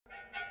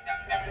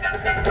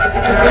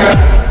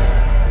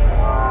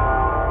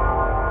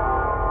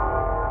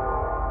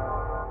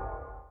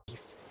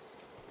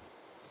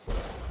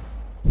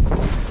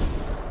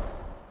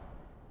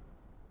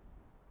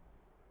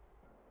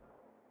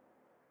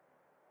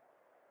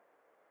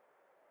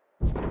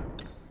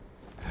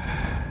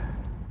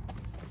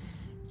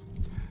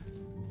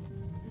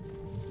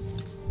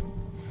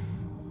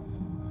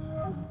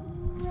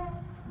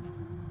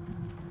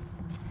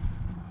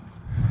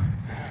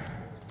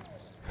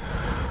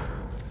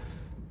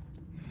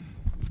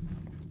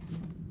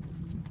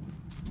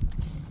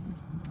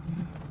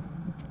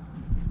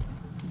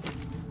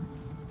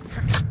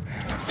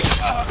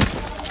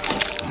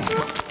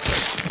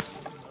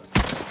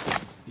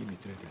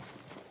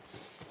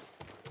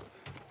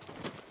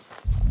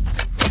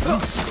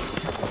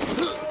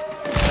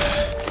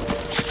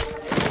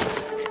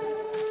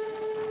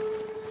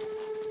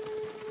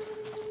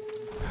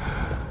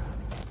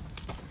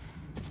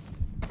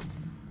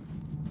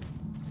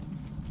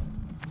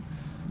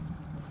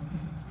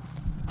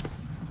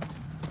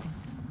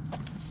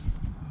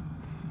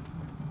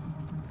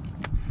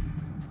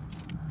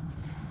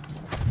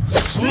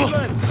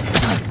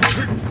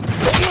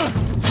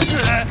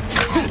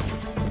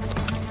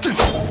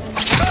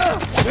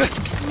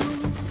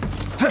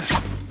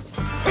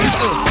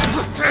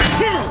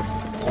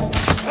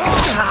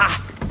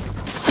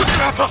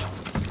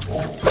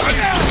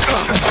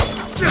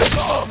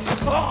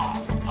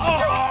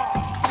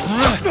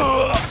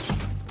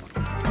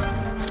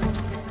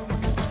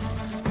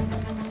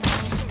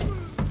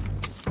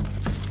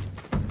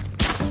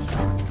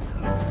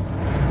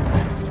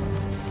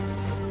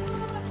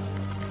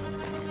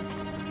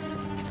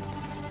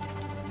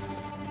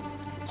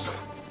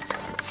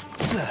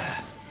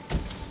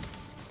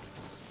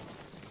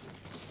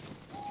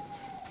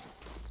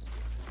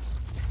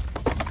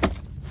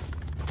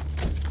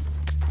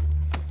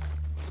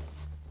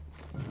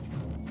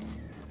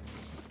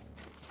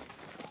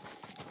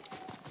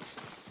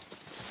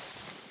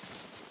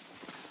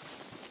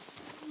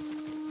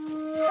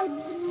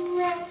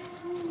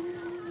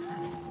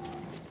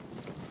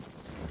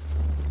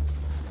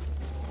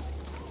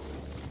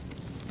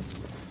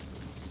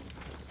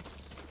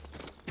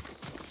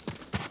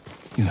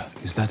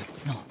Is that?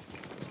 No,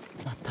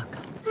 not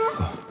Taka.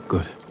 Oh,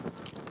 good.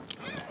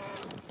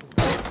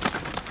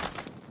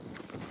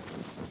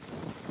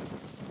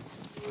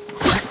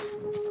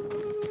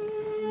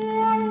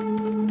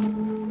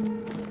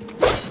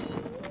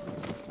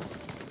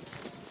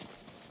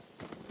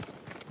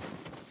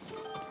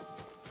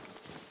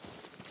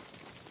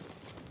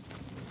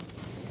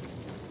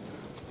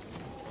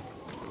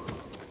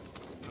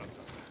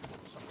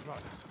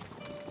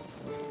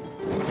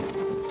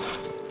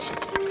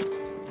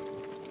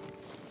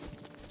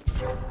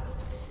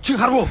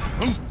 하루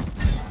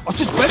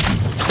어쩌지 왜?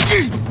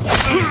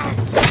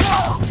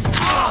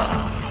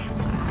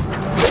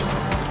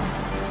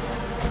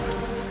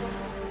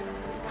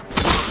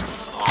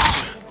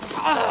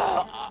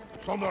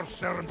 Somewhere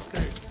Sharon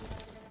stayed.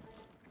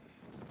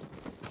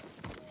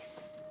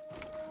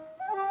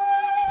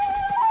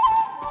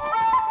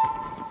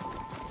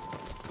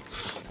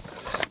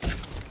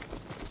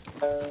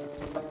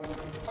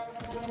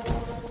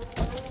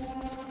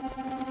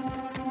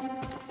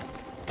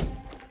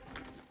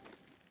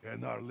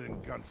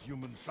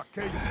 Human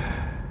Sakai.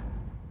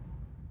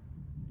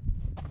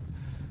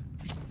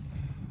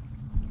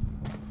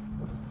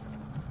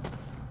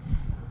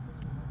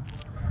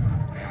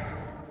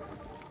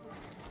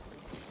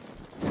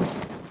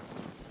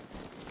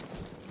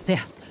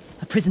 There,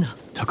 a prisoner.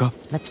 Taka?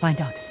 Let's find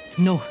out.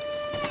 No,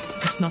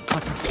 it's not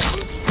Taka.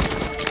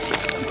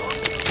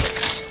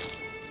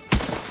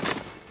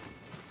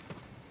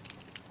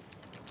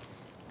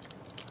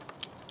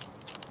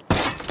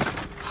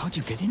 How'd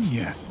you get in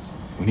here?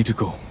 We need to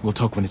go. We'll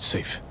talk when it's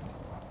safe.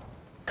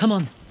 Come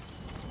on.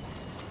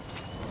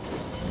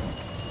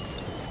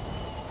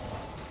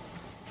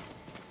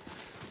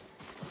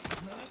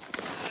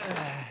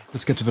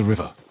 Let's get to the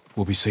river.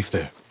 We'll be safe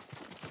there.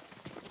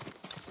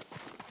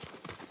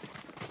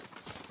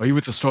 Are you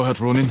with the Straw Hat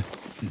Ronin?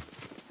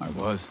 I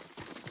was.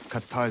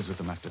 Cut ties with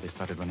them after they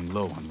started running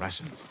low on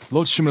rations.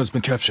 Lord Shimura's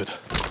been captured,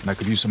 and I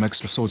could use some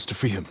extra swords to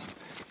free him.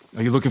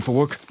 Are you looking for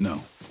work?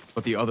 No,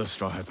 but the other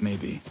Straw Hats may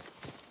be.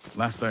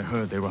 Last I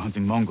heard, they were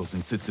hunting Mongols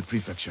in Tsutsu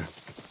Prefecture,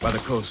 by the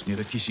coast near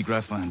the Kishi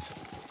grasslands.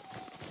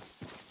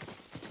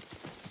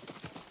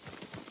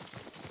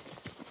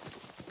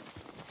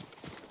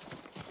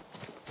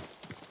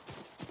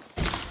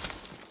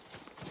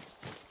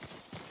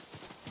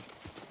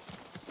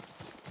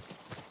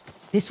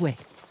 This way.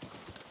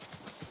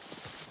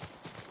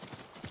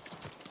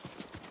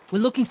 We're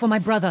looking for my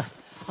brother,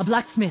 a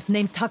blacksmith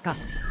named Taka.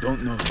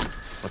 Don't know,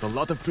 but a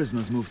lot of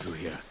prisoners move through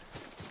here.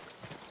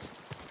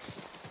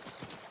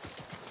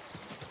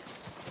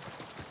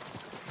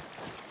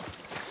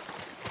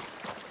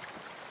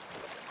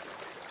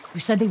 You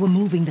said they were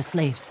moving the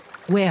slaves.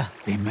 Where?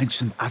 They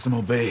mentioned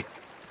Azamo Bay.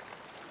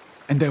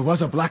 And there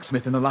was a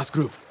blacksmith in the last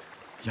group.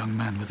 Young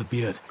man with a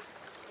beard.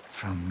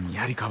 From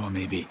Yarikawa,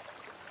 maybe.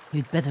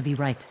 You'd better be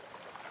right.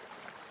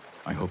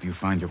 I hope you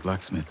find your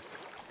blacksmith.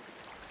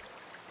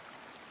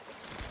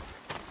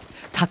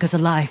 Taka's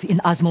alive in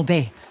Azamo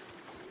Bay.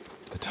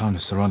 The town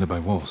is surrounded by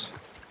walls.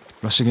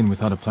 Rushing in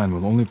without a plan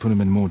will only put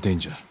him in more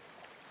danger.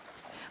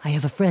 I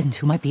have a friend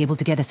who might be able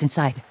to get us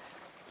inside.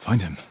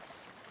 Find him.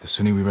 The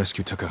sooner we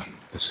rescue Taka,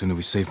 the sooner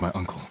we save my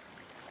uncle.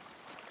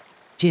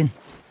 Jin.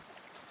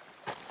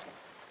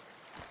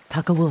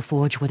 Taka will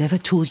forge whatever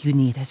tool you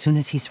need as soon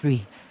as he's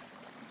free.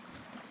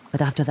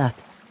 But after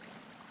that,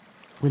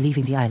 we're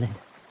leaving the island.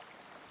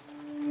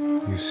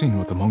 You've seen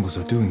what the Mongols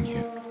are doing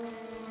here.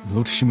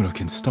 Lord Shimura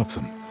can stop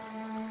them.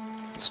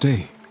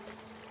 Stay.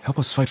 Help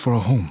us fight for a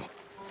home.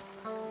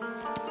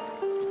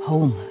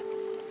 Home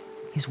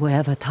is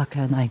wherever Taka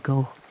and I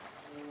go.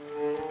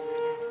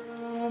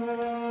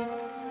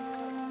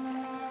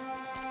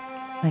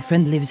 My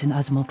friend lives in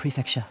Azamo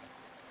Prefecture,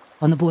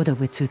 on the border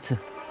with Tsutsu.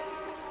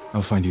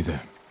 I'll find you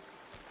there.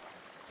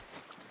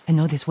 I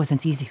know this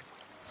wasn't easy.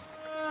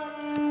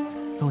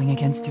 Going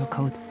against your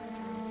code.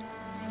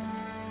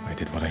 I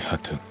did what I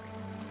had to.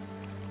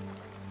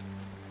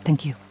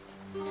 Thank you.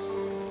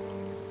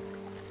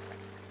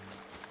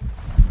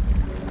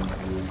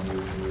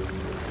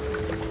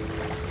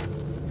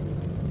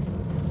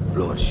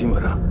 Lord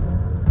Shimura,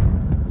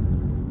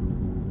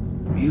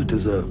 you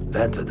deserve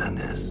better than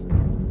this.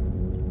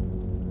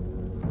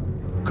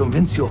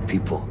 Convince your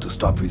people to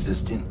stop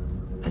resisting,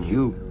 and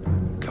you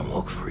can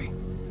walk free.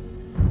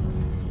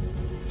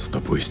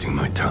 Stop wasting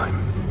my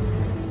time.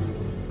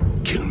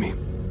 Kill me.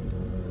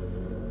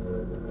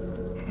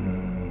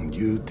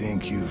 You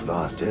think you've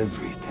lost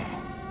everything.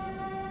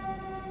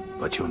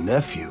 But your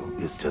nephew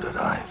is still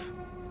alive.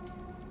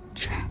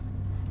 Jin.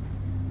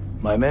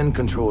 My men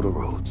control the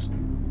roads.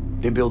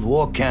 They build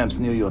war camps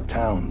near your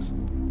towns.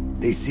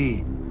 They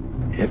see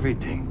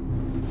everything,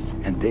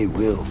 and they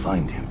will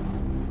find him.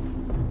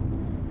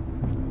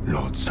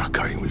 Lord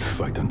Sakai will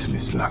fight until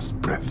his last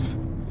breath.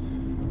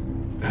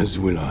 As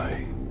will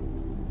I.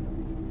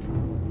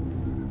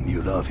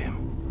 You love him.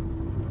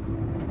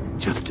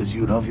 Just as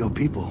you love your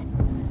people.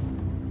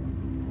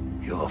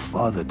 You're a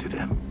father to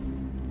them.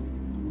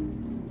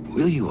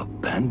 Will you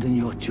abandon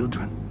your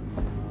children?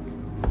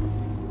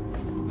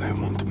 I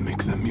won't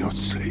make them your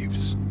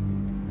slaves.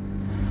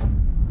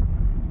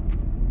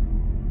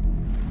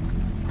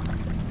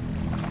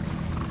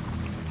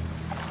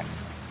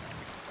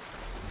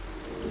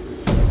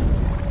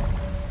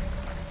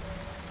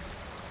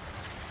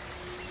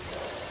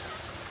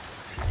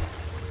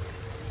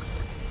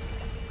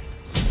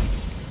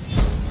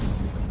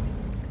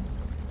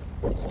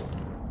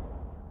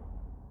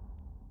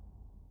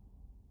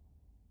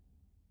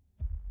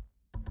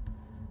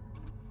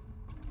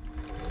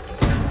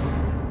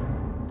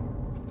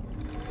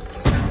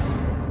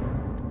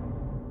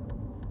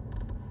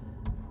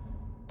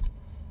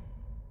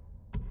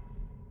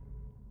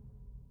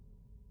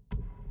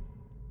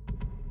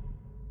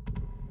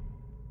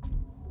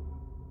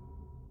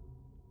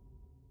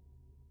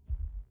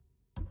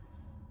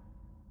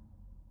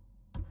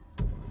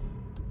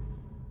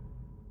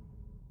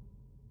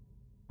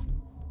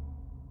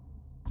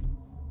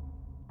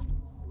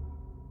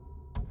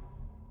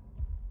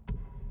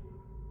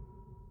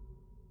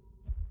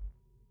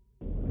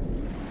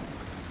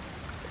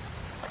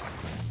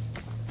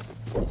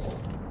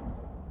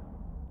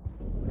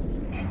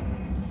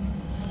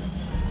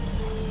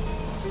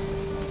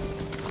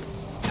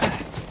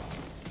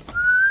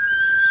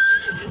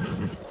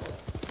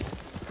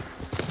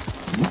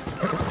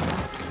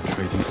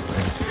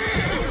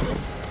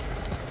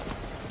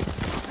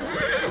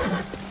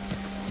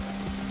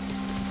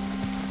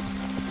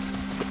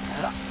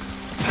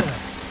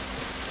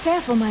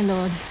 Careful, my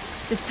lord.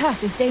 This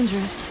path is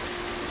dangerous.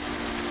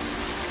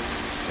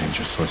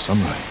 Dangerous for a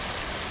samurai,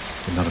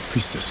 but not a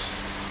priestess.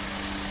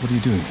 What are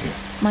you doing here?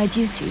 My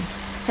duty,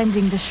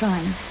 tending the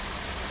shrines.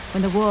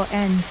 When the war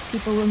ends,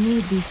 people will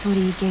need these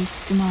torii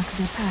gates to mark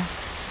their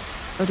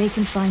path, so they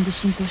can find the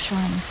Shinto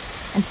shrines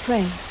and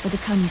pray for the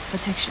kami's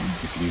protection.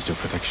 You could use their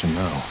protection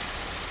now.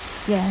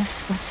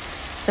 Yes, but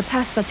the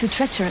paths are too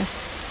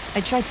treacherous.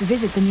 I tried to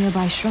visit the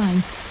nearby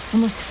shrine,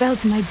 almost fell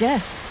to my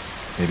death.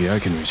 Maybe I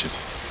can reach it.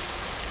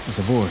 As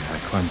a boy, I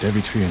climbed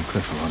every tree and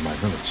cliff around my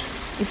village.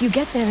 If you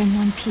get there in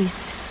one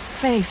piece,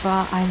 pray for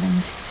our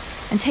island,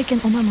 and take an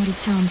omamori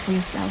charm for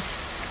yourself.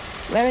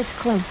 Wear it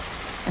close,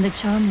 and the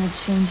charm will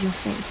change your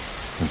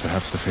fate. And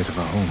perhaps the fate of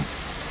our home.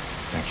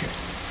 Thank you.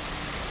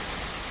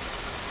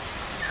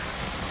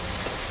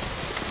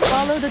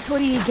 Follow the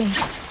torii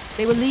gates.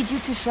 They will lead you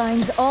to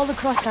shrines all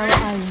across our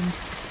island,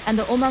 and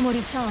the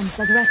omamori charms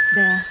that rest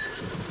there.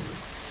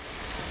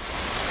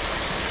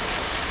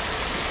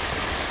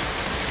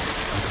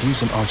 I could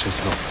use an archer's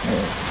help.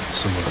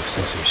 Some will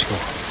access your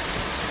score.